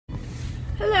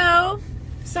Hello.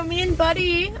 So me and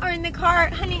Buddy are in the car.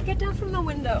 Honey, get down from the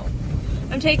window.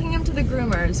 I'm taking him to the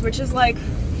groomers, which is like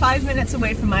 5 minutes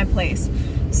away from my place.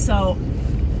 So,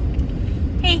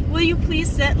 hey, will you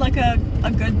please sit like a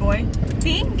good boy?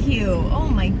 Thank you. Oh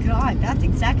my God, that's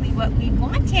exactly what we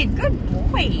wanted.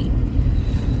 Good boy.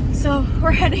 So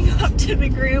we're heading up to the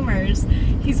groomers.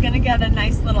 He's gonna get a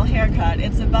nice little haircut.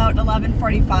 It's about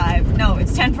 11:45. No,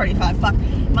 it's 10:45. Fuck.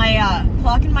 My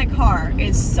clock in my car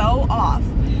is so off,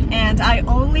 and I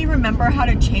only remember how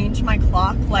to change my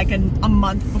clock like a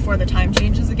month before the time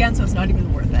changes again, so it's not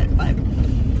even worth it. But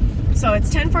so it's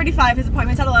 10:45. His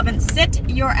appointment's at 11. Sit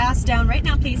your ass down right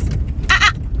now, please.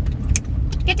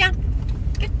 Get down.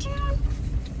 Get down.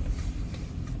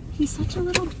 He's such a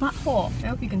little butthole. I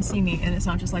hope you can see me and it's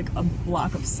not just like a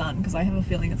block of sun, because I have a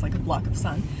feeling it's like a block of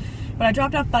sun. But I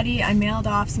dropped off Buddy, I mailed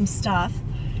off some stuff,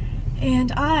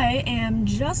 and I am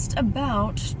just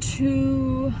about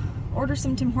to order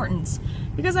some Tim Hortons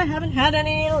because I haven't had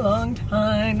any in a long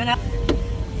time. And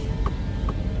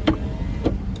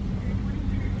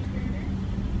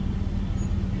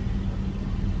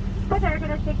Hi there, could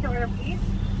I take your order, please?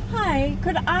 Hi,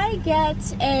 could I get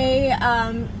a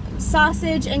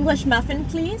sausage English muffin,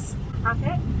 please?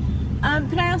 Okay.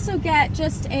 Could I also get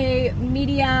just a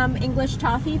medium English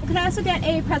toffee? Could I also get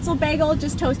a pretzel bagel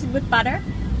just toasted with butter?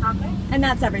 Okay. And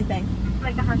that's everything.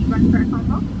 Like a hash brown for a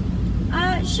combo?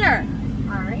 Sure.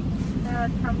 Alright.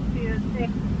 Come to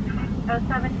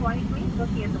 720, please. We'll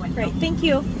see you at the window. Great, thank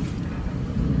you.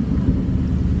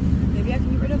 Maybe I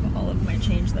can get rid of all of my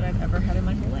change that I've ever had in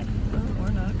my whole life. Well,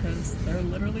 or not, because they're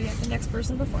literally at the next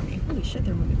person before me. Holy shit,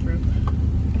 they're moving through.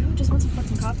 Everyone just wants a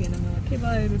fucking coffee, and then they're like, okay,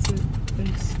 bye, that's it.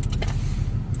 Thanks.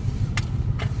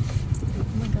 Oh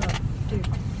my god, dude.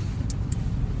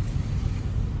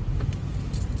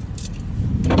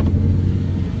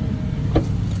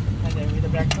 And then with the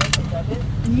breakfast, is that it?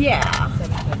 Yeah.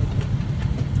 7:70.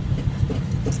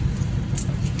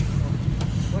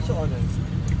 What's your order?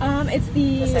 It's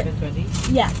the...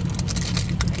 7:20? Yeah.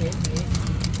 Okay, okay.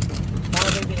 Now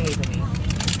they're being able to me.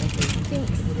 Okay.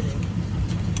 Thanks.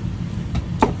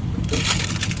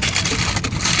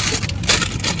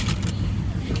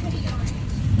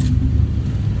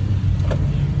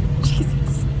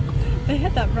 Jesus. They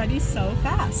had that ready so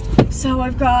fast. So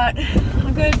I've got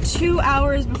a good 2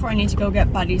 hours before I need to go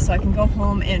get Buddy so I can go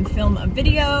home and film a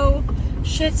video.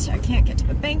 Shit, I can't get to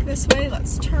the bank this way.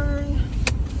 Let's turn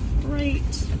right.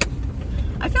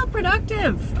 I feel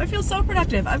productive. I feel so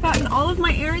productive. I've gotten all of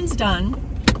my errands done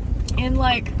in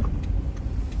like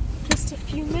just a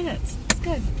few minutes. It's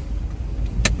good.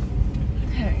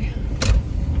 Okay.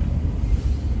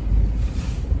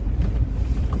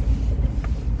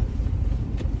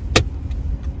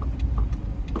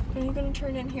 Are you gonna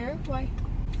turn in here? Why?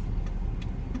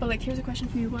 But like, here's a question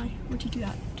for you. Why would you do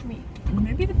that to me?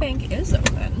 Maybe the bank is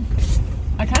open.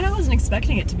 I kind of wasn't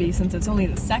expecting it to be since it's only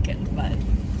the 2nd, but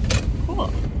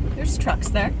cool. There's trucks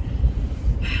there,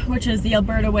 which is the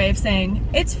Alberta way of saying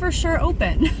it's for sure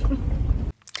open.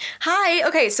 Hi,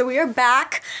 okay, so we are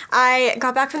back. I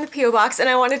got back from the PO box and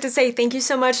I wanted to say thank you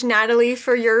so much, Natalie,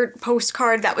 for your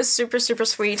postcard. That was super, super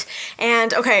sweet.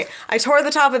 And okay, I tore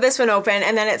the top of this one open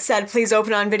and then it said, please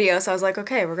open on video. So I was like,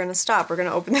 okay, we're gonna stop. We're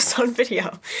gonna open this on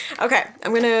video. Okay,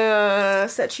 I'm gonna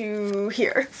set you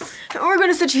here. And we're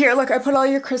gonna set you here. Look, I put all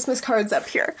your Christmas cards up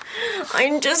here.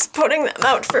 I'm just putting them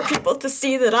out for people to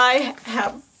see that I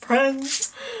have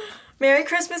friends. Merry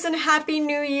Christmas and Happy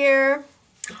New Year.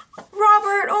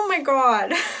 Robert, oh my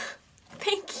god.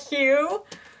 Thank you.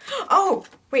 Oh,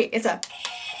 wait, it's a...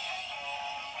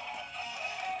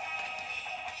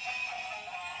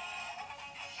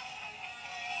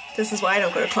 This is why I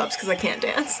don't go to clubs, because I can't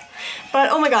dance. But,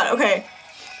 oh my god, okay.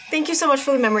 Thank you so much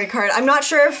for the memory card. I'm not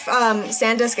sure if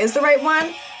SanDisk is the right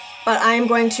one, but I'm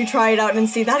going to try it out and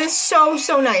see. That is so,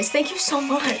 so nice. Thank you so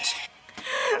much.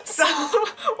 So,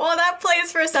 while that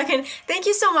plays for a second, thank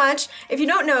you so much. If you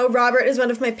don't know, Robert is one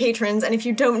of my patrons, and if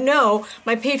you don't know,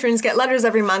 my patrons get letters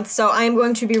every month, so I am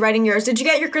going to be writing yours. Did you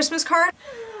get your Christmas card?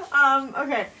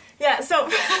 Okay. Yeah, so,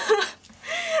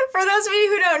 for those of you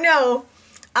who don't know,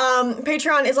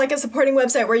 Patreon is like a supporting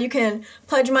website where you can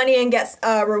pledge money and get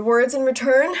rewards in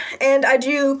return, and I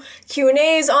do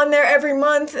Q&As on there every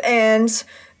month, and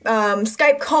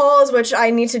Skype calls, which I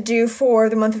need to do for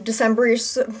the month of December,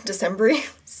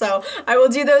 so I will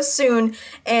do those soon,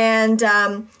 and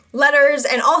letters,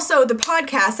 and also the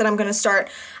podcast that I'm going to start.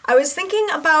 I was thinking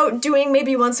about doing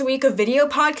maybe once a week a video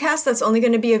podcast that's only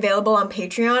going to be available on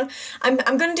Patreon. I'm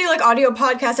going to do like audio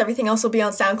podcasts, everything else will be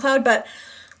on SoundCloud, but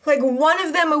like one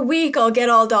of them a week I'll get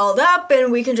all dolled up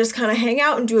and we can just kind of hang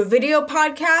out and do a video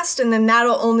podcast, and then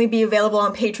that'll only be available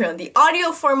on Patreon. The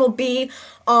audio form will be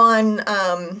on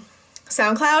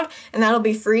SoundCloud and that'll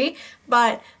be free,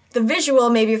 but the visual,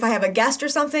 maybe if I have a guest or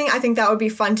something, I think that would be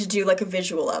fun to do like a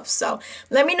visual of. So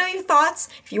let me know your thoughts.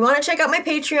 If you want to check out my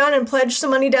Patreon and pledge some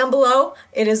money down below,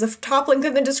 it is the top link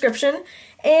in the description.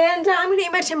 And I'm gonna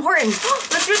eat my Tim Hortons.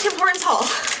 Let's do a Tim Hortons haul.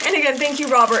 And again, thank you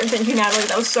Robert and thank you Natalie.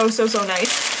 That was so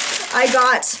nice. I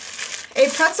got a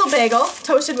pretzel bagel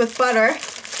toasted with butter.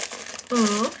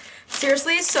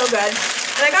 Seriously, so good.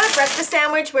 And I got a breakfast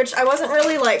sandwich, which I wasn't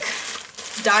really like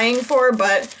dying for,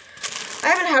 but I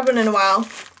haven't had one in a while.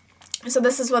 So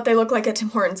this is what they look like at Tim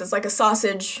Hortons. It's like a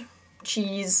sausage,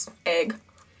 cheese, egg.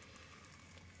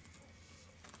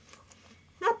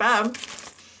 Not bad.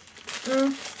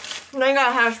 And then I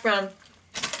got hash brown.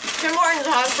 Tim Hortons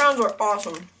hash browns were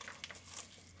awesome.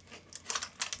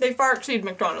 They far exceed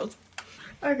McDonald's.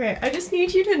 Okay, I just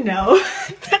need you to know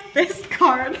that this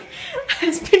card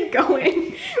has been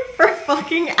going for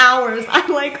fucking hours. I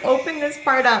like opened this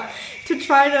part up to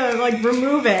try to like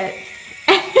remove it,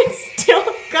 and it's still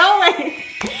going.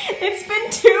 It's been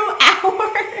 2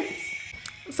 hours.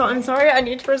 So I'm sorry, I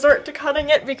need to resort to cutting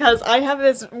it because I have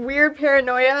this weird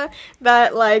paranoia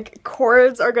that like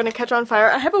cords are gonna catch on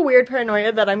fire. I have a weird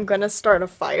paranoia that I'm gonna start a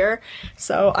fire.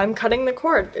 So I'm cutting the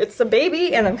cord. It's a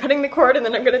baby and I'm cutting the cord and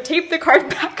then I'm gonna tape the card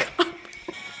back up.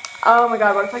 Oh my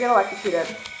god, what if I get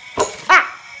electrocuted?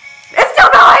 Ah! It's still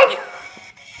going!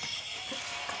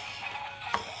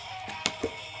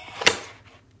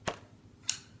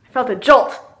 I felt a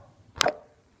jolt,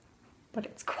 but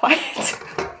it's quiet.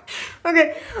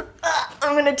 Okay,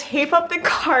 I'm gonna tape up the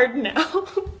card now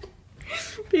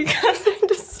because I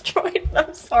destroyed it.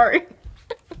 I'm sorry.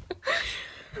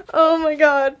 Oh my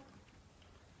god.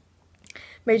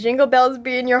 May jingle bells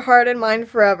be in your heart and mine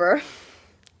forever.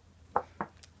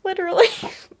 Literally.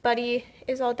 Buddy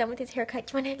is all done with his haircut.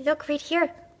 Do you want to look right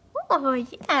here? Oh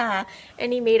yeah.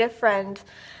 And he made a friend.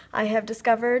 I have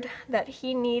discovered that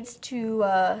he needs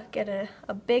to get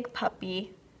a big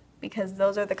puppy, because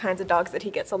those are the kinds of dogs that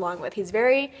he gets along with. He's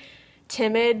very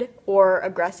timid or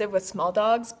aggressive with small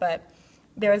dogs, but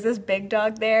there was this big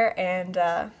dog there, and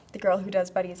the girl who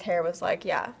does Buddy's hair was like,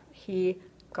 yeah, he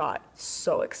got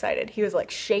so excited. He was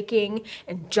like shaking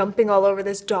and jumping all over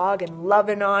this dog and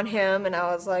loving on him, and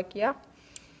I was like, yeah,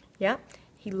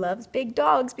 he loves big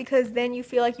dogs because then you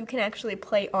feel like you can actually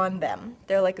play on them.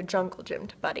 They're like a jungle gym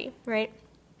to Buddy, right?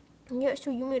 Yeah, so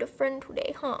you made a friend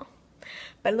today, huh?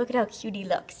 But look at how cute he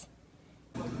looks.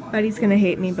 Buddy's gonna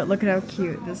hate me, but look at how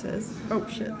cute this is. Oh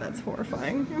shit, that's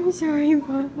horrifying. I'm sorry,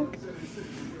 Bug.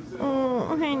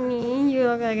 Oh, honey, you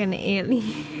look like an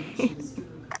alien.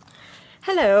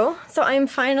 Hello. So I'm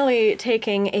finally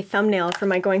taking a thumbnail for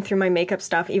my going through my makeup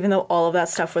stuff, even though all of that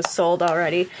stuff was sold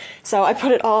already. So I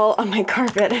put it all on my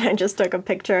carpet and I just took a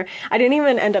picture. I didn't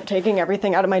even end up taking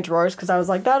everything out of my drawers because I was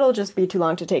like, that'll just be too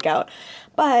long to take out.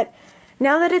 But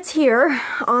now that it's here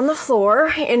on the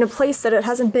floor in a place that it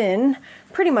hasn't been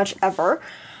pretty much ever,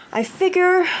 I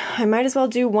figure I might as well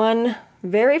do one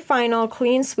very final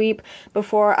clean sweep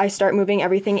before I start moving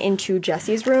everything into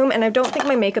Jesse's room. And I don't think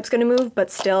my makeup's gonna move, but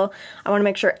still I want to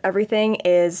make sure everything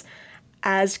is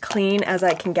as clean as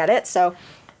I can get it. So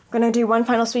I'm gonna do one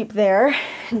final sweep there.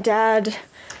 Dad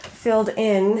filled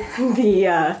in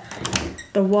the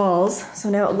walls, so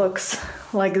now it looks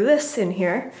like this in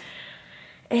here.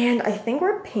 And I think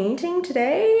we're painting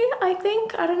today, I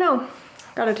don't know.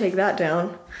 Gotta take that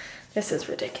down. This is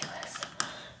ridiculous.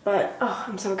 But, oh,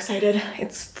 I'm so excited.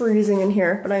 It's freezing in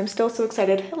here, but I'm still so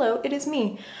excited. Hello, it is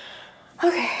me.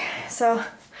 Okay, so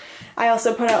I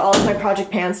also put out all of my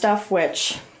Project Pan stuff,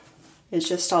 which is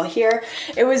just all here.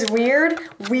 It was weird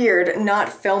not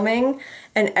filming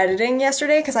and editing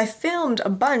yesterday because I filmed a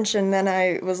bunch and then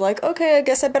I was like, okay, I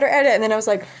guess I better edit. And then I was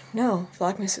like, no,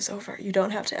 Vlogmas is over. You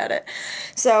don't have to edit.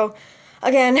 So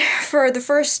again, for the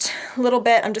first little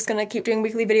bit, I'm just gonna keep doing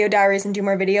weekly video diaries and do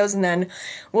more videos and then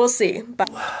we'll see. But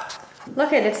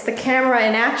look at, it's the camera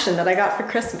in action that I got for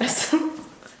Christmas.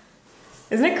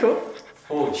 Isn't it cool?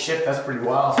 Holy shit, that's pretty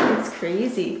wild. It's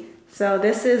crazy. So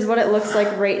this is what it looks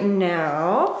like right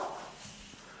now.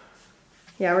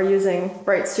 Yeah, we're using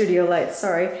bright studio lights,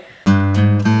 sorry.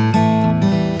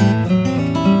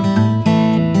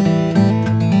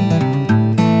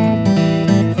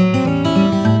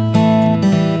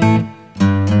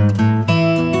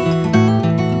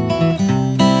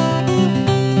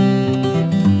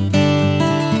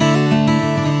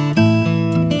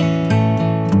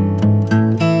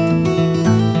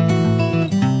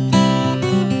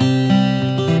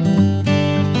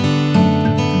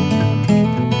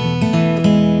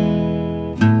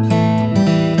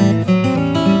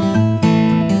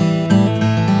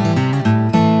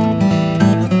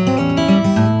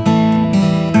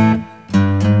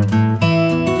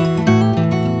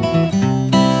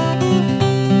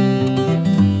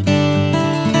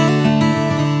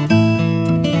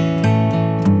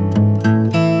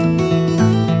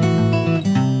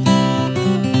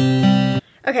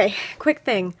 Okay, quick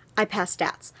thing. I passed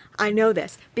stats. I know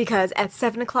this because at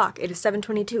 7 o'clock, it is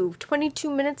 7:22, 22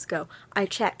 minutes ago, I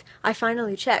checked. I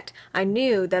finally checked. I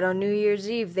knew that on New Year's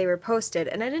Eve they were posted,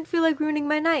 and I didn't feel like ruining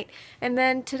my night. And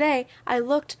then today, I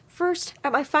looked first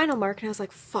at my final mark, and I was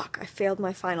like, fuck, I failed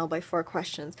my final by 4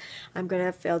 questions. I'm gonna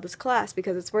have failed this class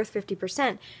because it's worth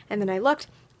 50%. And then I looked,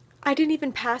 I didn't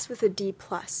even pass with a D+,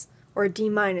 or a D-,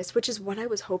 which is what I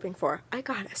was hoping for. I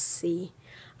got a C.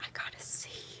 I got a C.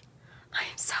 I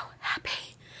am so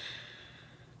happy.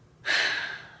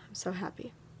 I'm so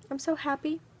happy. I'm so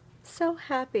happy. So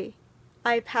happy.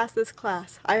 I passed this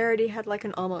class. I already had like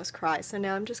an almost cry, so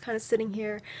now I'm just kind of sitting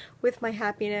here with my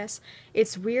happiness.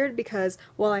 It's weird because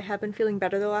while I have been feeling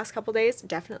better the last couple days,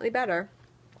 definitely better,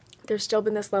 there's still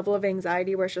been this level of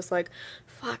anxiety where it's just like,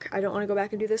 fuck, I don't want to go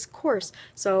back and do this course,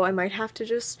 so I might have to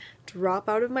just drop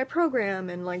out of my program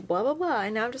and like blah blah blah,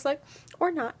 and now I'm just like,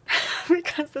 or not,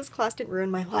 because this class didn't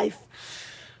ruin my life.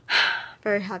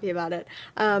 Very happy about it.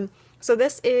 So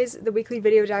this is the weekly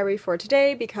video diary for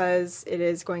today because it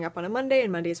is going up on a Monday,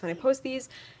 and Monday is when I post these,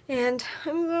 and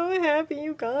I'm so happy,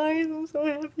 you guys, I'm so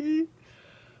happy.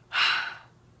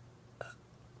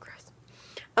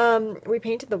 We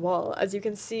painted the wall. As you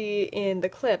can see in the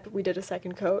clip, we did a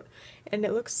second coat, and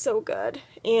it looks so good.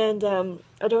 And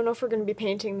I don't know if we're going to be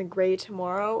painting the gray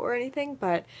tomorrow or anything,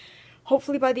 but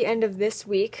hopefully by the end of this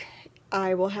week,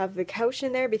 I will have the couch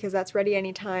in there because that's ready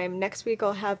anytime. Next week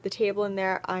I'll have the table in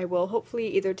there. I will hopefully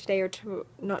either today or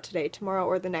not today, tomorrow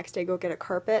or the next day go get a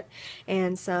carpet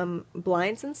and some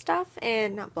blinds and stuff,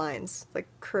 and not blinds, like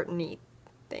curtain-y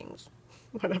things.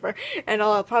 Whatever, and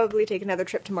I'll probably take another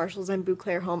trip to Marshall's and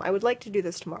Bouclair home. I would like to do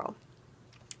this tomorrow,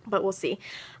 but we'll see.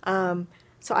 So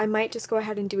I might just go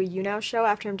ahead and do a You Now show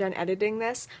after I'm done editing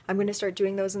this. I'm going to start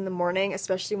doing those in the morning,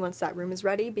 especially once that room is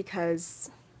ready,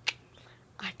 because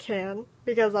I can,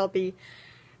 because I'll be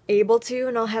able to,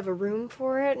 and I'll have a room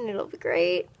for it, and it'll be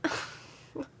great.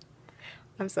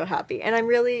 I'm so happy, and I'm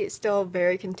really still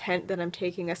very content that I'm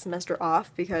taking a semester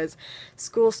off because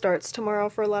school starts tomorrow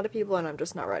for a lot of people and I'm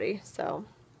just not ready, so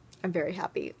I'm very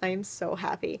happy. I am so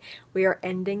happy. We are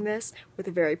ending this with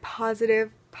a very positive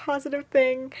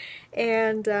thing,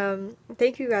 and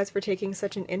thank you guys for taking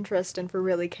such an interest and for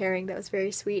really caring. That was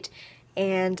very sweet.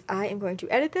 And I am going to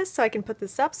edit this so I can put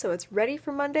this up so it's ready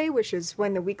for Monday, which is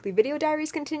when the weekly video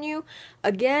diaries continue.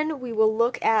 Again, we will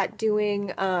look at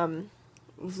doing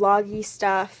vloggy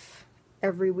stuff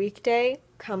every weekday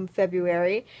come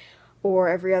February, or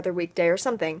every other weekday or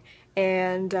something,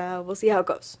 and we'll see how it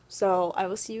goes. So I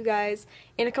will see you guys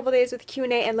in a couple days with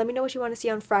Q&A, and let me know what you want to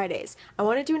see on Fridays. I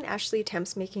want to do an Ashley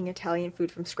attempts making Italian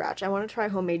food from scratch. I want to try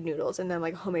homemade noodles and then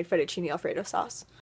like homemade fettuccine alfredo sauce.